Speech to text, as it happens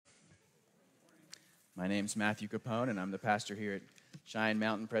My name's Matthew Capone, and I'm the pastor here at Cheyenne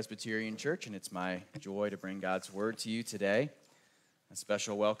Mountain Presbyterian Church, and it's my joy to bring God's Word to you today. A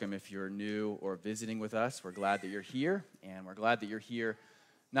special welcome if you're new or visiting with us. We're glad that you're here, and we're glad that you're here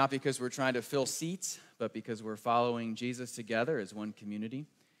not because we're trying to fill seats, but because we're following Jesus together as one community.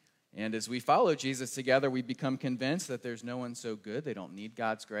 And as we follow Jesus together, we become convinced that there's no one so good they don't need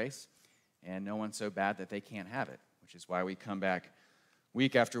God's grace, and no one so bad that they can't have it, which is why we come back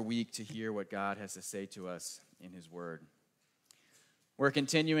week after week to hear what God has to say to us in His Word. We're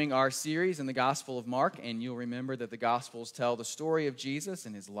continuing our series in the Gospel of Mark, and you'll remember that the Gospels tell the story of Jesus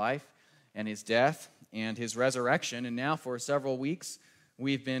and His life and His death and His resurrection. And now for several weeks,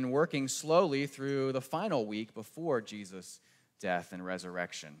 we've been working slowly through the final week before Jesus' death and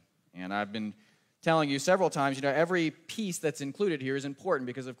resurrection. And I've been telling you several times, every piece that's included here is important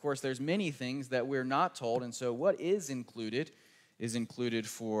because, of course, there's many things that we're not told. And so what is included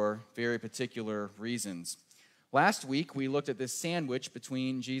for very particular reasons. Last week, we looked at this sandwich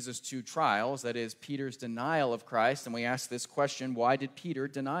between Jesus' two trials, that is, Peter's denial of Christ, and we asked this question, why did Peter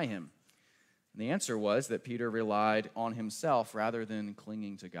deny him? And the answer was that Peter relied on himself rather than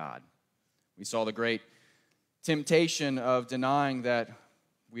clinging to God. We saw the great temptation of denying that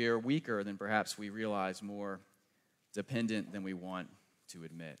we are weaker than perhaps we realize, more dependent than we want to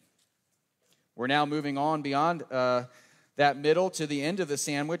admit. We're now moving on beyond that middle to the end of the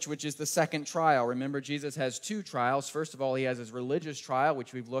sandwich, which is the second trial. Remember, Jesus has two trials. First of all, he has his religious trial,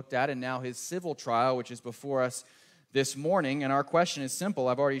 which we've looked at, and now his civil trial, which is before us this morning. And our question is simple.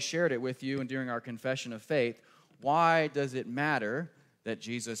 I've already shared it with you and during our confession of faith. Why does it matter that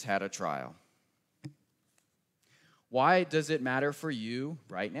Jesus had a trial? Why does it matter for you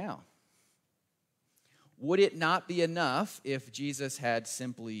right now? Would it not be enough if Jesus had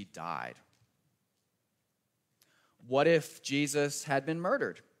simply died? What if Jesus had been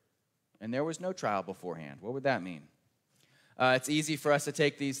murdered and there was no trial beforehand? What would that mean? It's easy for us to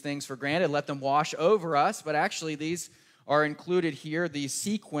take these things for granted, let them wash over us, but actually these are included here. The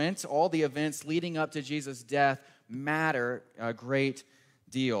sequence, all the events leading up to Jesus' death matter a great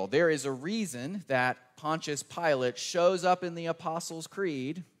deal. There is a reason that Pontius Pilate shows up in the Apostles'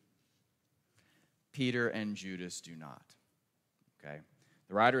 Creed. Peter and Judas do not. Okay?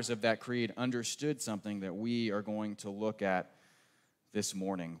 The writers of that creed understood something that we are going to look at this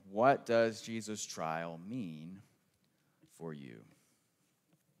morning. What does Jesus' trial mean for you?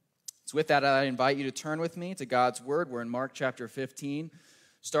 So with that, I invite you to turn with me to God's Word. We're in Mark chapter 15,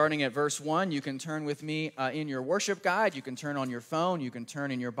 starting at verse 1. You can turn with me in your worship guide. You can turn on your phone. You can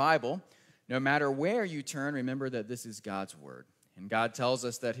turn in your Bible. No matter where you turn, remember that this is God's Word. And God tells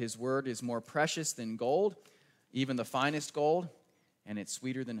us that His Word is more precious than gold, even the finest gold. And it's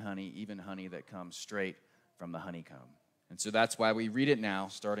sweeter than honey, even honey that comes straight from the honeycomb. And so that's why we read it now,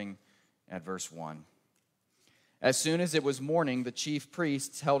 starting at verse 1. As soon as it was morning, the chief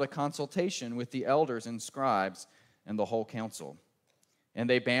priests held a consultation with the elders and scribes and the whole council. And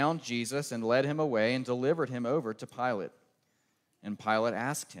they bound Jesus and led him away and delivered him over to Pilate. And Pilate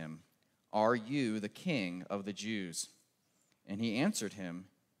asked him, "Are you the king of the Jews?" And he answered him,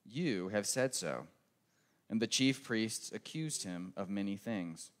 "You have said so." And the chief priests accused him of many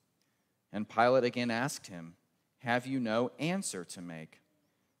things. And Pilate again asked him, "Have you no answer to make?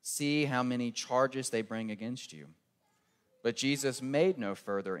 See how many charges they bring against you." But Jesus made no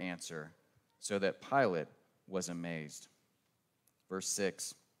further answer, so that Pilate was amazed. Verse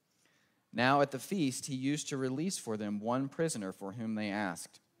 6. Now at the feast he used to release for them one prisoner for whom they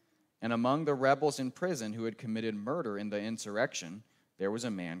asked. And among the rebels in prison who had committed murder in the insurrection, there was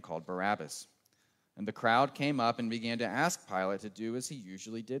a man called Barabbas. And the crowd came up and began to ask Pilate to do as he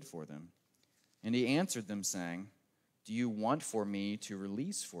usually did for them. And he answered them, saying, "Do you want for me to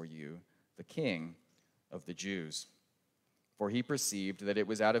release for you the king of the Jews?" For he perceived that it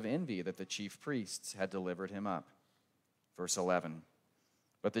was out of envy that the chief priests had delivered him up. Verse 11.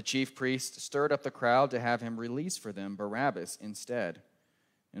 But the chief priests stirred up the crowd to have him release for them Barabbas instead.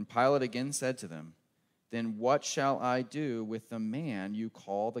 And Pilate again said to them, "Then what shall I do with the man you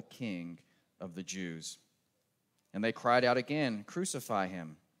call the king of the Jews?" And they cried out again, "Crucify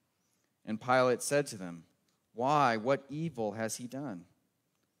him." And Pilate said to them, "Why, what evil has he done?"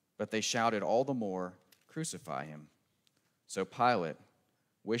 But they shouted all the more, "Crucify him." So Pilate,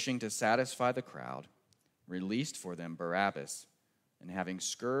 wishing to satisfy the crowd, released for them Barabbas, and having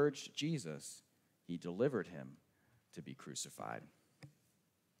scourged Jesus, he delivered him to be crucified.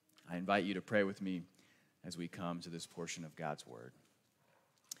 I invite you to pray with me as we come to this portion of God's Word.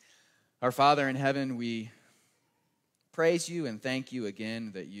 Our Father in heaven, we praise you and thank you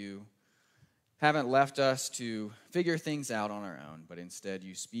again that you haven't left us to figure things out on our own, but instead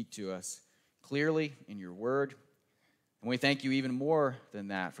you speak to us clearly in your word. And we thank you even more than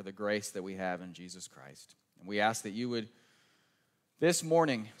that for the grace that we have in Jesus Christ. And we ask that you would, this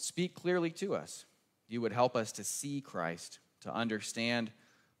morning, speak clearly to us. You would help us to see Christ, to understand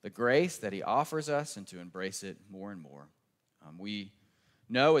the grace that he offers us, and to embrace it more and more. We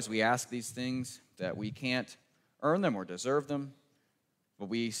know as we ask these things that we can't earn them or deserve them, but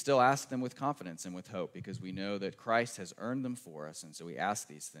we still ask them with confidence and with hope because we know that Christ has earned them for us, and so we ask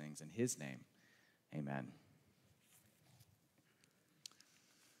these things in his name. Amen.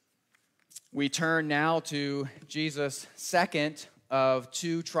 We turn now to Jesus' second of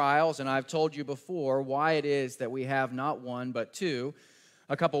two trials, and I've told you before why it is that we have not one but two.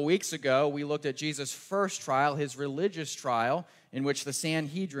 A couple weeks ago, we looked at Jesus' first trial, his religious trial, in which the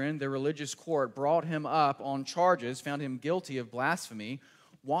Sanhedrin, the religious court, brought him up on charges, found him guilty of blasphemy.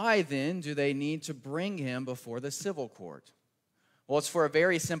 Why then do they need to bring him before the civil court? Well, it's for a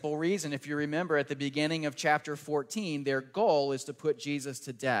very simple reason. If you remember at the beginning of chapter 14, their goal is to put Jesus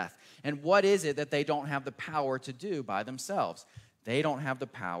to death. And what is it that they don't have the power to do by themselves? They don't have the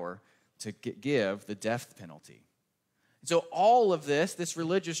power to give the death penalty. So all of this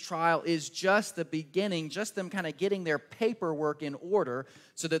religious trial is just the beginning, just them kind of getting their paperwork in order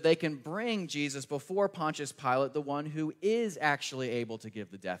so that they can bring Jesus before Pontius Pilate, the one who is actually able to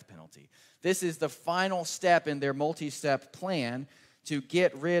give the death penalty. This is the final step in their multi-step plan to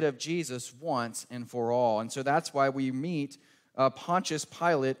get rid of Jesus once and for all. And so that's why we meet Pontius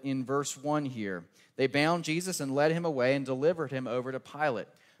Pilate in verse 1 here. They bound Jesus and led him away and delivered him over to Pilate.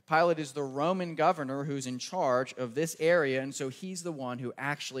 Pilate is the Roman governor who's in charge of this area, and so he's the one who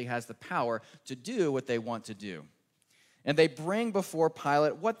actually has the power to do what they want to do. And they bring before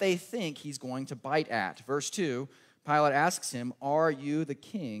Pilate what they think he's going to bite at. Verse 2, Pilate asks him, "Are you the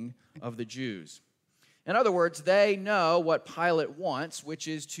king of the Jews?" In other words, they know what Pilate wants, which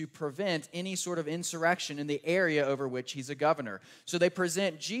is to prevent any sort of insurrection in the area over which he's a governor. So they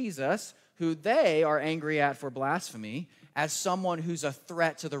present Jesus, who they are angry at for blasphemy, as someone who's a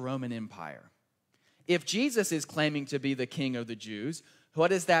threat to the Roman Empire. If Jesus is claiming to be the king of the Jews, what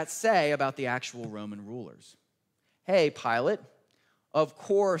does that say about the actual Roman rulers? Hey, Pilate, of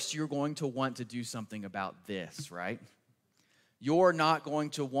course you're going to want to do something about this, right? You're not going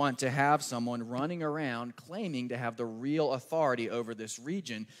to want to have someone running around claiming to have the real authority over this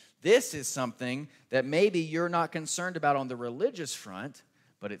region. This is something that maybe you're not concerned about on the religious front,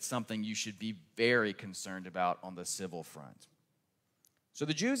 but it's something you should be very concerned about on the civil front. So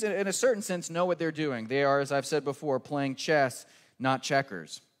the Jews, in a certain sense, know what they're doing. They are, as I've said before, playing chess, not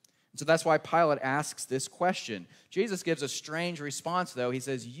checkers. And so that's why Pilate asks this question. Jesus gives a strange response, though. He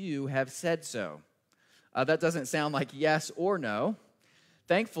says, "You have said so." That doesn't sound like yes or no.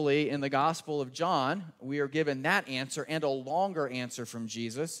 Thankfully, in the Gospel of John, we are given that answer and a longer answer from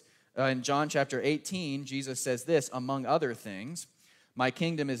Jesus. In John chapter 18, Jesus says this, among other things, "My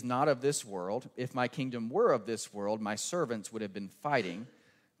kingdom is not of this world. If my kingdom were of this world, my servants would have been fighting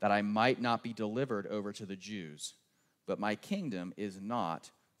that I might not be delivered over to the Jews. But my kingdom is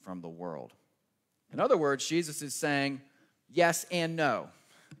not from the world." In other words, Jesus is saying yes and no.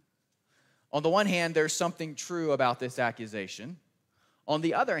 On the one hand, there's something true about this accusation. On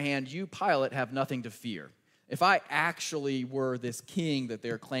the other hand, you, Pilate, have nothing to fear. If I actually were this king that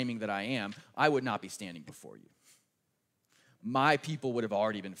they're claiming that I am, I would not be standing before you. My people would have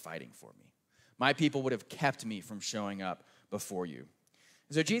already been fighting for me. My people would have kept me from showing up before you.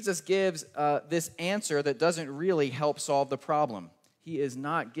 So Jesus gives this answer that doesn't really help solve the problem. He is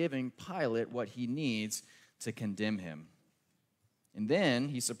not giving Pilate what he needs to condemn him. And then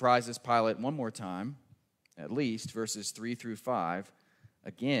he surprises Pilate one more time, at least, verses 3 through 5.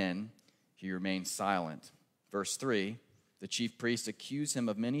 Again, he remains silent. Verse 3, the chief priests accuse him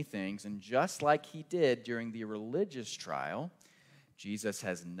of many things, and just like he did during the religious trial, Jesus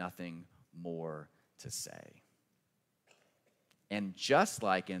has nothing more to say. And just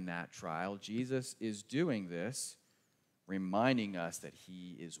like in that trial, Jesus is doing this, reminding us that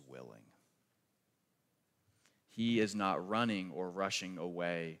he is willing. He is not running or rushing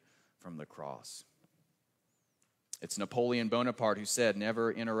away from the cross. It's Napoleon Bonaparte who said,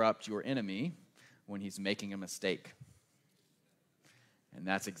 "Never interrupt your enemy when he's making a mistake." And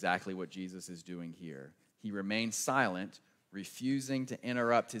that's exactly what Jesus is doing here. He remains silent, refusing to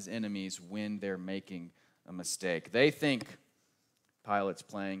interrupt his enemies when they're making a mistake. They think Pilate's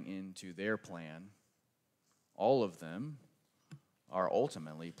playing into their plan. All of them are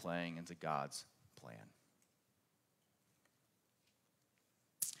ultimately playing into God's plan.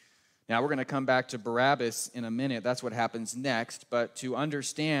 Now, we're going to come back to Barabbas in a minute. That's what happens next. But to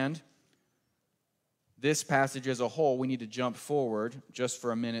understand this passage as a whole, we need to jump forward just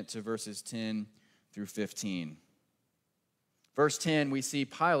for a minute to verses 10 through 15. Verse 10, we see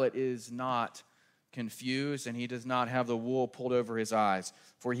Pilate is not confused, and he does not have the wool pulled over his eyes,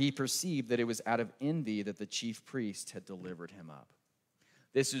 for he perceived that it was out of envy that the chief priest had delivered him up.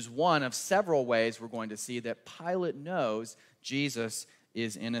 This is one of several ways we're going to see that Pilate knows Jesus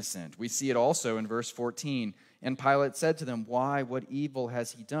is innocent. We see it also in verse 14. And Pilate said to them, "Why, what evil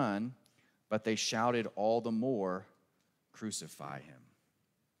has he done?" But they shouted all the more, "Crucify him."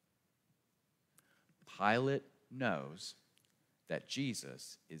 Pilate knows that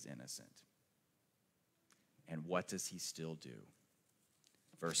Jesus is innocent. And what does he still do?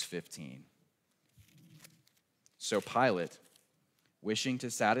 Verse 15. So Pilate, wishing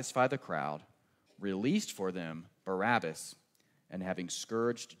to satisfy the crowd, released for them Barabbas, and having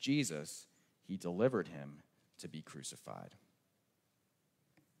scourged Jesus, he delivered him to be crucified.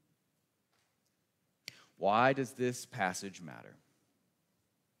 Why does this passage matter?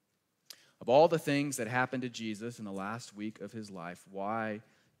 Of all the things that happened to Jesus in the last week of his life, why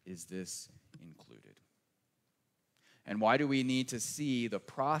is this included? And why do we need to see the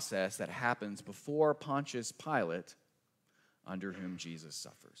process that happens before Pontius Pilate, under whom Jesus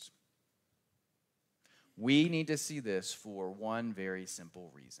suffers? We need to see this for one very simple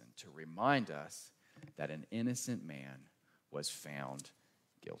reason, to remind us that an innocent man was found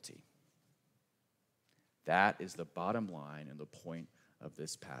guilty. That is the bottom line and the point of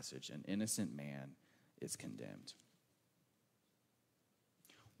this passage. An innocent man is condemned.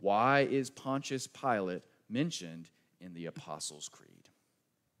 Why is Pontius Pilate mentioned in the Apostles' Creed?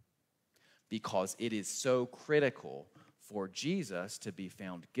 Because it is so critical for Jesus to be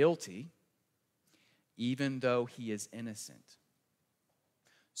found guilty, even though he is innocent,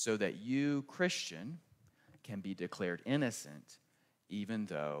 so that you, Christian, can be declared innocent, even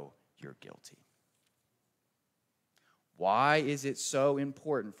though you're guilty. Why is it so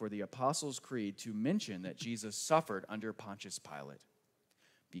important for the Apostles' Creed to mention that Jesus suffered under Pontius Pilate?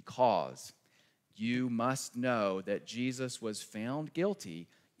 Because you must know that Jesus was found guilty,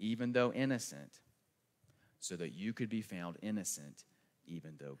 even though innocent, so that you could be found innocent,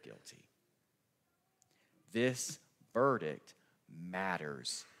 even though guilty. This verdict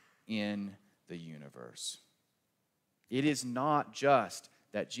matters in the universe. It is not just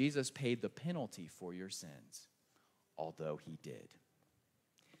that Jesus paid the penalty for your sins, although he did.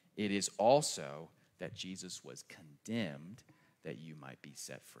 It is also that Jesus was condemned that you might be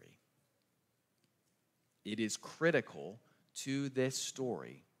set free. It is critical to this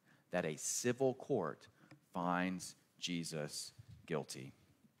story that a civil court finds Jesus guilty.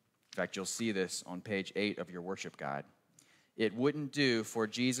 In fact, you'll see this on page 8 of your worship guide. It wouldn't do for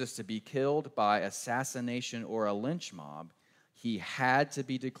Jesus to be killed by assassination or a lynch mob. He had to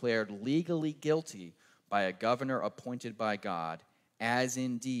be declared legally guilty by a governor appointed by God, as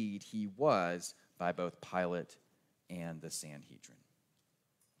indeed he was by both Pilate and the Sanhedrin.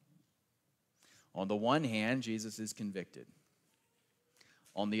 On the one hand, Jesus is convicted.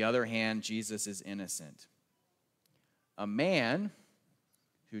 On the other hand, Jesus is innocent. A man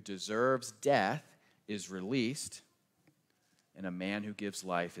who deserves death is released, and a man who gives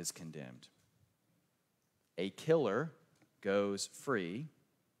life is condemned. A killer goes free,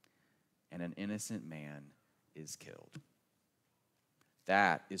 and an innocent man is killed.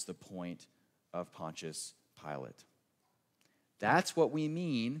 That is the point of Pontius Pilate. That's what we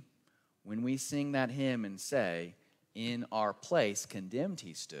mean when we sing that hymn and say, "In our place condemned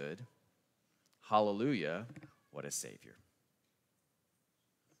he stood. Hallelujah, what a Savior."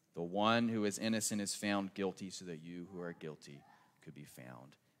 The one who is innocent is found guilty so that you who are guilty could be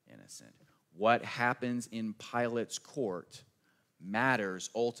found innocent. What happens in Pilate's court matters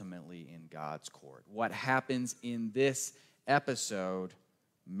ultimately in God's court. What happens in this episode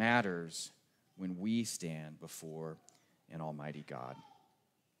matters when we stand before an almighty God.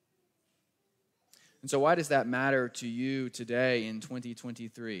 And so why does that matter to you today in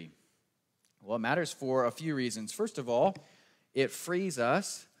 2023? Well, it matters for a few reasons. First of all, it frees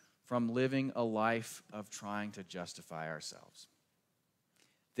us from living a life of trying to justify ourselves.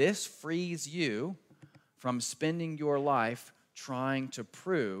 This frees you from spending your life trying to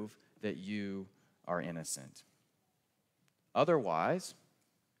prove that you are innocent. Otherwise,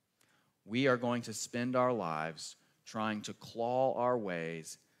 we are going to spend our lives trying to claw our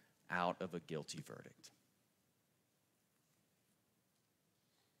ways out of a guilty verdict.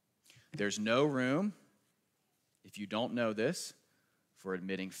 There's no room, if you don't know this, for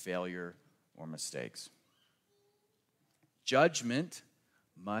admitting failure or mistakes. Judgment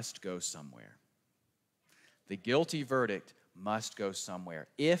must go somewhere. The guilty verdict must go somewhere.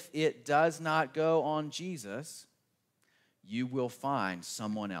 If it does not go on Jesus, you will find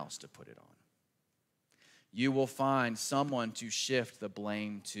someone else to put it on. You will find someone to shift the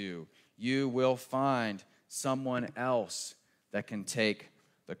blame to. You will find someone else that can take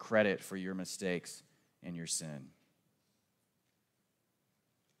the credit for your mistakes and your sin.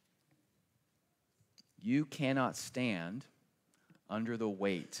 You cannot stand under the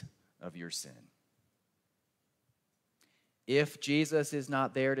weight of your sin. If Jesus is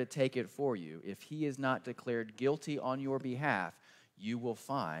not there to take it for you, if he is not declared guilty on your behalf, you will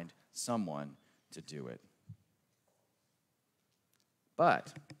find someone to do it.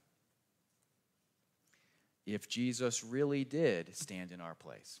 But if Jesus really did stand in our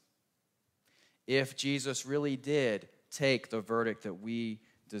place, if Jesus really did take the verdict that we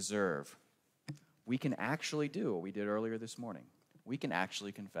deserve, we can actually do what we did earlier this morning. We can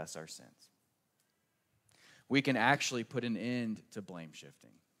actually confess our sins. We can actually put an end to blame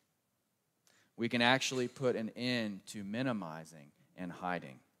shifting. We can actually put an end to minimizing and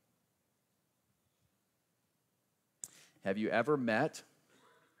hiding. Have you ever met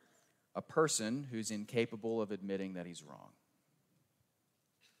a person who's incapable of admitting that he's wrong?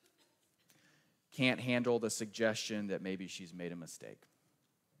 Can't handle the suggestion that maybe she's made a mistake.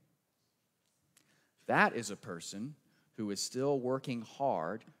 That is a person who is still working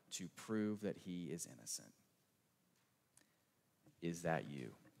hard to prove that he is innocent. Is that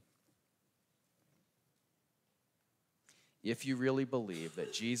you? If you really believe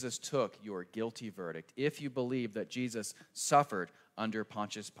that Jesus took your guilty verdict, if you believe that Jesus suffered under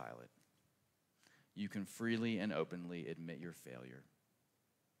Pontius Pilate, you can freely and openly admit your failure,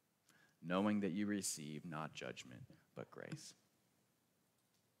 knowing that you receive not judgment, but grace.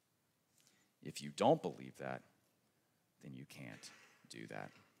 If you don't believe that, then you can't do that.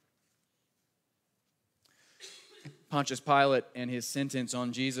 Pontius Pilate and his sentence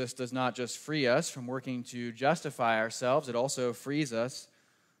on Jesus does not just free us from working to justify ourselves, it also frees us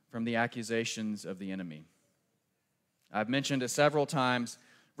from the accusations of the enemy. I've mentioned it several times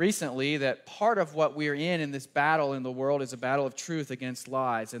recently that part of what we're in this battle in the world is a battle of truth against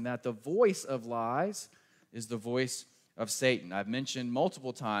lies, and that the voice of lies is the voice of Satan. I've mentioned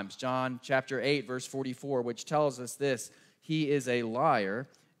multiple times John chapter 8, verse 44, which tells us this: he is a liar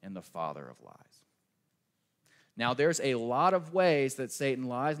and the father of lies. Now, there's a lot of ways that Satan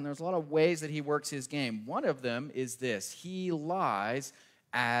lies, and there's a lot of ways that he works his game. One of them is this: he lies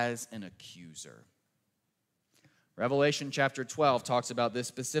as an accuser. Revelation chapter 12 talks about this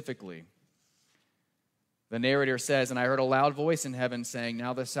specifically. The narrator says, "And I heard a loud voice in heaven saying,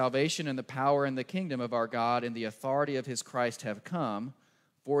 'Now the salvation and the power and the kingdom of our God and the authority of his Christ have come,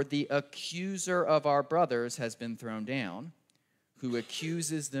 for the accuser of our brothers has been thrown down, who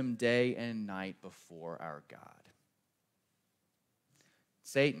accuses them day and night before our God.'"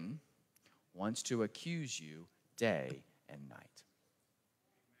 Satan wants to accuse you day and night.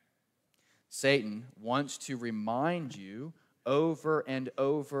 Satan wants to remind you over and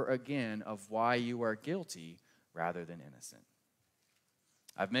over again of why you are guilty rather than innocent.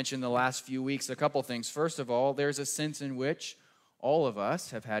 I've mentioned the last few weeks a couple things. First of all, there's a sense in which all of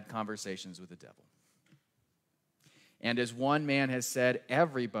us have had conversations with the devil. And as one man has said,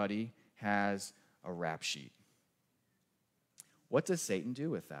 everybody has a rap sheet. What does Satan do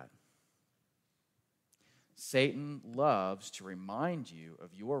with that? Satan loves to remind you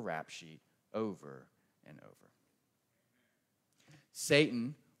of your rap sheet over and over.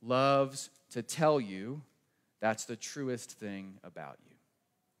 Satan loves to tell you that's the truest thing about you.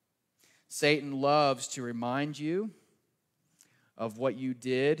 Satan loves to remind you of what you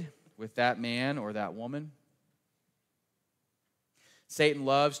did with that man or that woman. Satan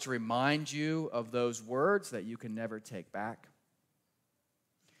loves to remind you of those words that you can never take back.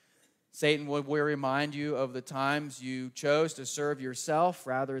 Satan will remind you of the times you chose to serve yourself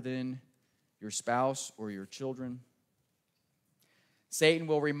rather than your spouse or your children. Satan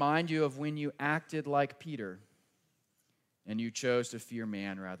will remind you of when you acted like Peter and you chose to fear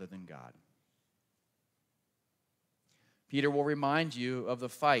man rather than God. Peter will remind you of the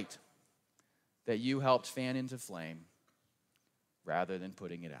fight that you helped fan into flame rather than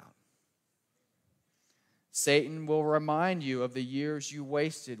putting it out. Satan will remind you of the years you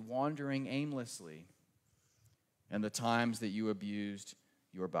wasted wandering aimlessly and the times that you abused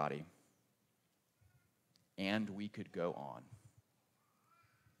your body. And we could go on.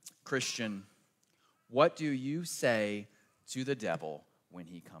 Christian, what do you say to the devil when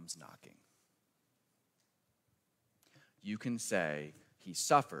he comes knocking? You can say, he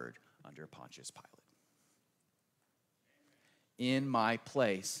suffered under Pontius Pilate. In my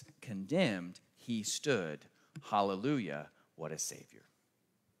place, condemned, he stood, hallelujah, what a Savior.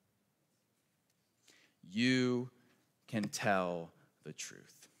 You can tell the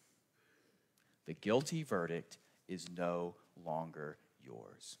truth. The guilty verdict is no longer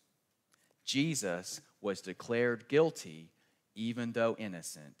yours. Jesus was declared guilty even though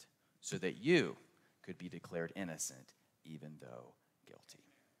innocent, so that you could be declared innocent even though guilty.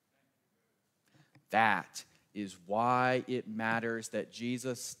 That is why it matters that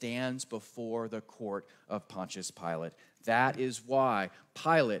Jesus stands before the court of Pontius Pilate. That is why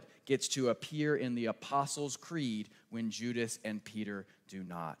Pilate gets to appear in the Apostles' Creed when Judas and Peter do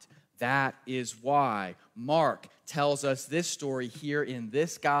not. That is why Mark tells us this story here in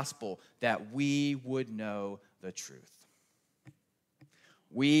this gospel, that we would know the truth.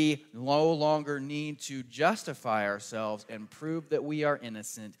 We no longer need to justify ourselves and prove that we are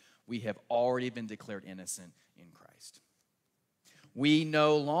innocent. We have already been declared innocent in Christ. We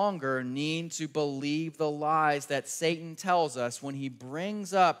no longer need to believe the lies that Satan tells us when he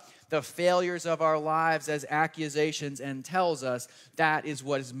brings up the failures of our lives as accusations and tells us that is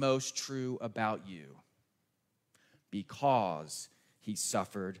what is most true about you, because he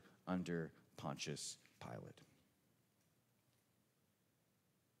suffered under Pontius Pilate.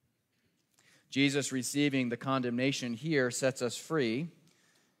 Jesus receiving the condemnation here sets us free.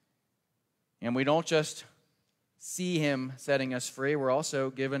 And we don't just see him setting us free, we're also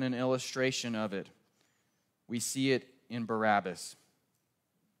given an illustration of it. We see it in Barabbas.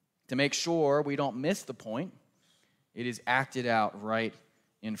 To make sure we don't miss the point, it is acted out right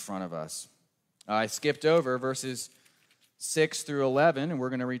in front of us. I skipped over verses 6 through 11, and we're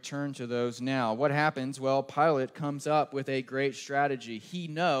going to return to those now. What happens? Well, Pilate comes up with a great strategy. He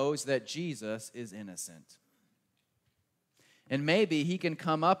knows that Jesus is innocent. And maybe he can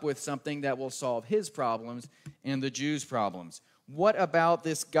come up with something that will solve his problems and the Jews' problems. What about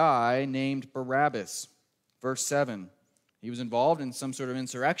this guy named Barabbas? Verse 7. He was involved in some sort of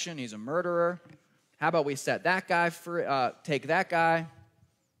insurrection. He's a murderer. How about we set that guy free, take that guy,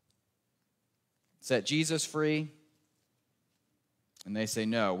 set Jesus free? And they say,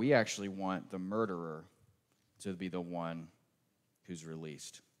 no, we actually want the murderer to be the one who's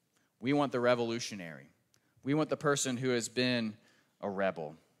released. We want the revolutionary. We want the person who has been a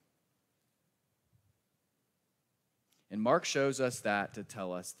rebel. And Mark shows us that to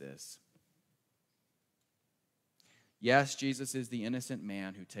tell us this. Yes, Jesus is the innocent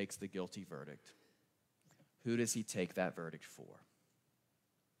man who takes the guilty verdict. Who does he take that verdict for?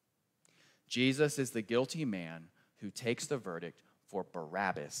 Jesus is the guilty man who takes the verdict for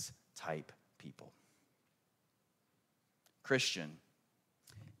Barabbas-type people. Christian,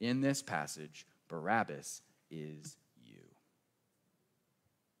 in this passage, Barabbas is you.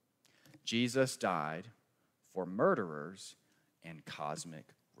 Jesus died for murderers and cosmic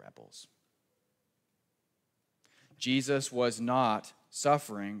rebels. Jesus was not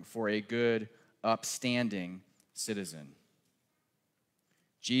suffering for a good, upstanding citizen.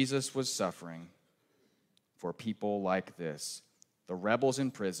 Jesus was suffering for people like this, the rebels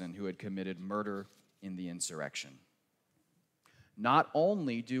in prison who had committed murder in the insurrection. Not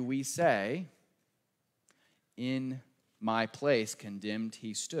only do we say, in my place condemned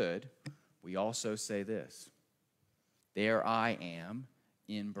he stood, we also say this, there I am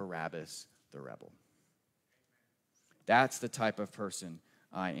in Barabbas the rebel. That's the type of person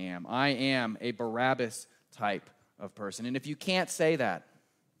I am. I am a Barabbas type of person. And if you can't say that,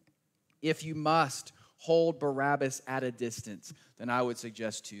 if you must hold Barabbas at a distance, then I would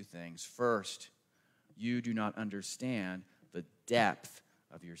suggest two things. First, you do not understand the depth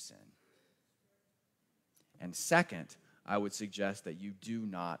of your sin. And second, I would suggest that you do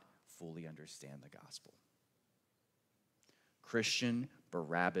not fully understand the gospel. Christian,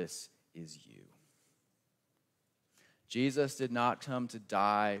 Barabbas is you. Jesus did not come to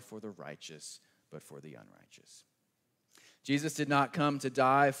die for the righteous, but for the unrighteous. Jesus did not come to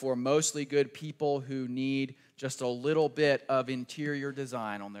die for mostly good people who need just a little bit of interior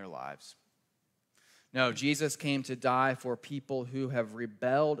design on their lives. No, Jesus came to die for people who have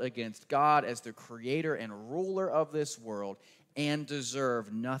rebelled against God as the creator and ruler of this world and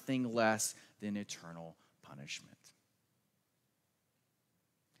deserve nothing less than eternal punishment.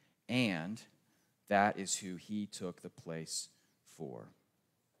 And that is who he took the place for.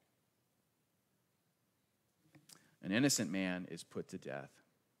 An innocent man is put to death,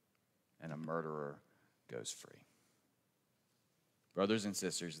 and a murderer goes free. Brothers and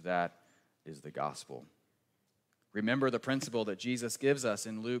sisters, that is the gospel. Remember the principle that Jesus gives us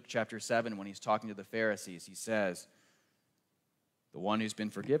in Luke chapter 7 when he's talking to the Pharisees. He says, the one who's been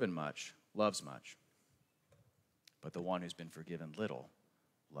forgiven much loves much, but the one who's been forgiven little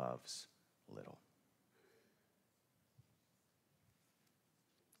loves little.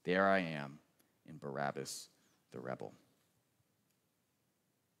 There I am in Barabbas the rebel.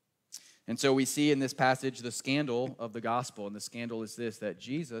 And so we see in this passage the scandal of the gospel, and the scandal is this, that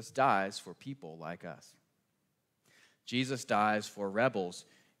Jesus dies for people like us. Jesus dies for rebels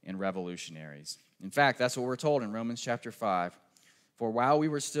and revolutionaries. In fact, that's what we're told in Romans chapter 5. For while we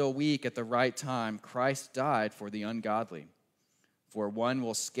were still weak at the right time, Christ died for the ungodly. For one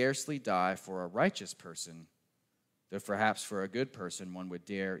will scarcely die for a righteous person, though perhaps for a good person one would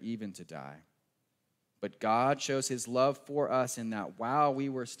dare even to die. But God shows his love for us in that while we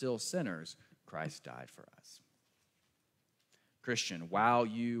were still sinners, Christ died for us. Christian, while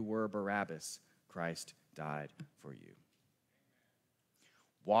you were Barabbas, Christ died for you.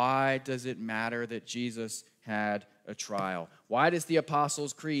 Why does it matter that Jesus had a trial? Why does the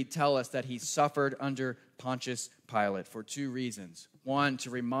Apostles' Creed tell us that he suffered under Pontius Pilate? For two reasons. One, to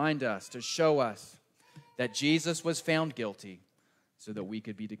remind us, to show us that Jesus was found guilty so that we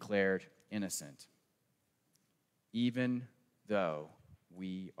could be declared innocent, even though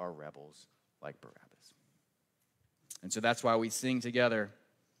we are rebels like Barabbas. And so that's why we sing together,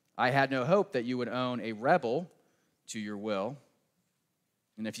 I had no hope that you would own a rebel to your will,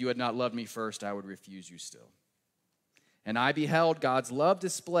 and if you had not loved me first, I would refuse you still. And I beheld God's love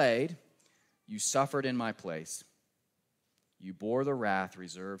displayed, you suffered in my place. You bore the wrath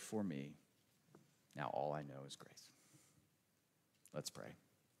reserved for me. Now all I know is grace. Let's pray.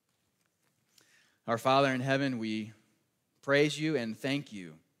 Our Father in heaven, we praise you and thank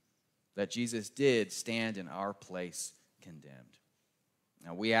you that Jesus did stand in our place condemned.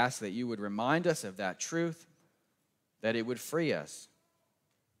 Now we ask that you would remind us of that truth, that it would free us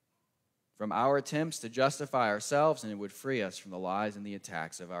from our attempts to justify ourselves, and it would free us from the lies and the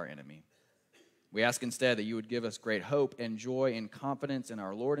attacks of our enemy. We ask instead that you would give us great hope and joy and confidence in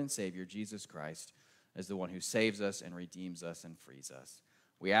our Lord and Savior, Jesus Christ, as the one who saves us and redeems us and frees us.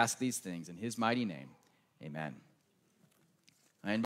 We ask these things in his mighty name. Amen.